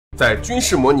在军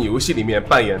事模拟游戏里面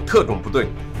扮演特种部队。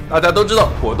大家都知道，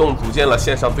果冻组建了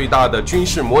线上最大的军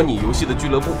事模拟游戏的俱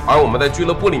乐部，而我们在俱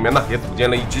乐部里面呢，也组建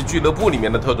了一支俱乐部里面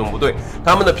的特种部队。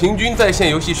他们的平均在线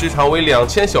游戏时长为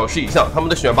2000小时以上。他们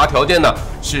的选拔条件呢，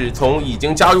是从已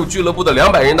经加入俱乐部的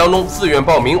200人当中自愿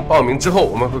报名。报名之后，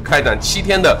我们会开展7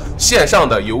天的线上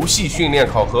的游戏训练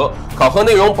考核。考核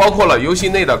内容包括了游戏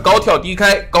内的高跳低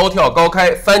开、高跳高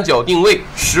开、三角定位、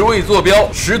10位坐标、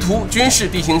识图、军事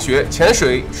地形学、潜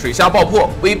水、水下爆破、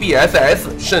VBSS、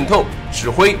渗透、指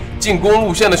挥、进攻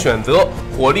路线的选择、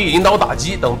火力引导打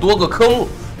击等多个科目。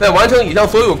在完成以上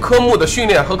所有科目的训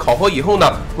练和考核以后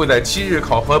呢，会在7日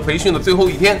考核培训的最后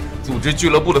一天，组织俱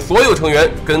乐部的所有成员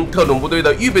跟特种部队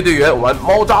的预备队员玩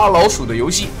猫抓老鼠的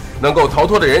游戏，能够逃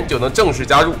脱的人就能正式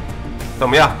加入。怎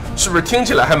么样？是不是听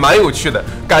起来还蛮有趣的？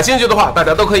感兴趣的话，大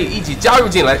家都可以一起加入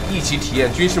进来，一起体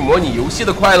验军事模拟游戏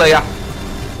的快乐呀！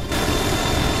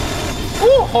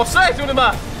哦，好帅，兄弟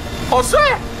们，好帅！